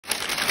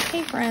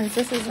Hey friends,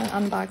 this is an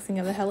unboxing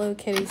of the Hello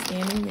Kitty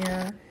standing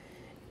mirror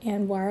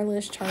and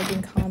wireless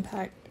charging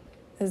compact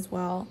as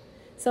well.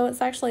 So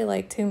it's actually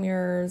like two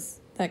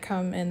mirrors that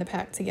come in the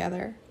pack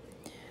together,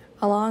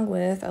 along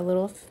with a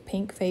little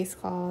pink face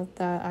cloth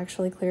that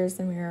actually clears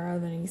the mirror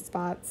of any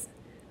spots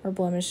or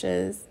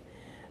blemishes.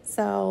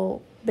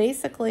 So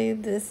basically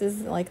this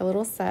is like a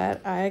little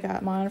set. I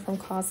got mine from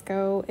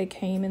Costco. It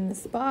came in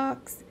this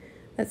box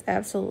that's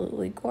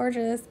absolutely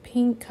gorgeous,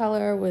 pink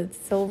color with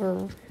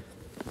silver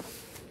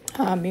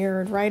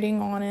mirrored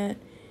writing on it.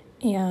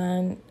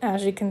 And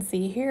as you can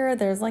see here,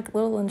 there's like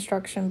little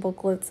instruction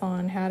booklets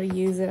on how to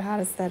use it, how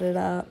to set it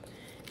up.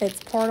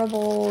 It's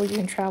portable, you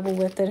can travel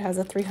with it, has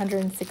a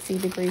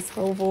 360-degree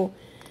swivel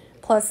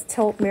plus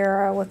tilt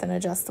mirror with an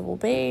adjustable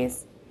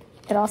base.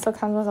 It also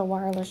comes with a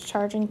wireless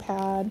charging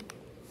pad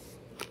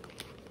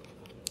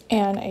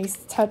and a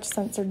touch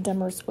sensor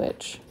dimmer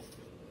switch.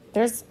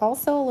 There's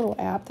also a little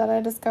app that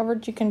I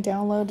discovered you can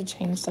download to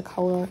change the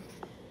color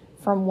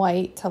from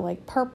white to like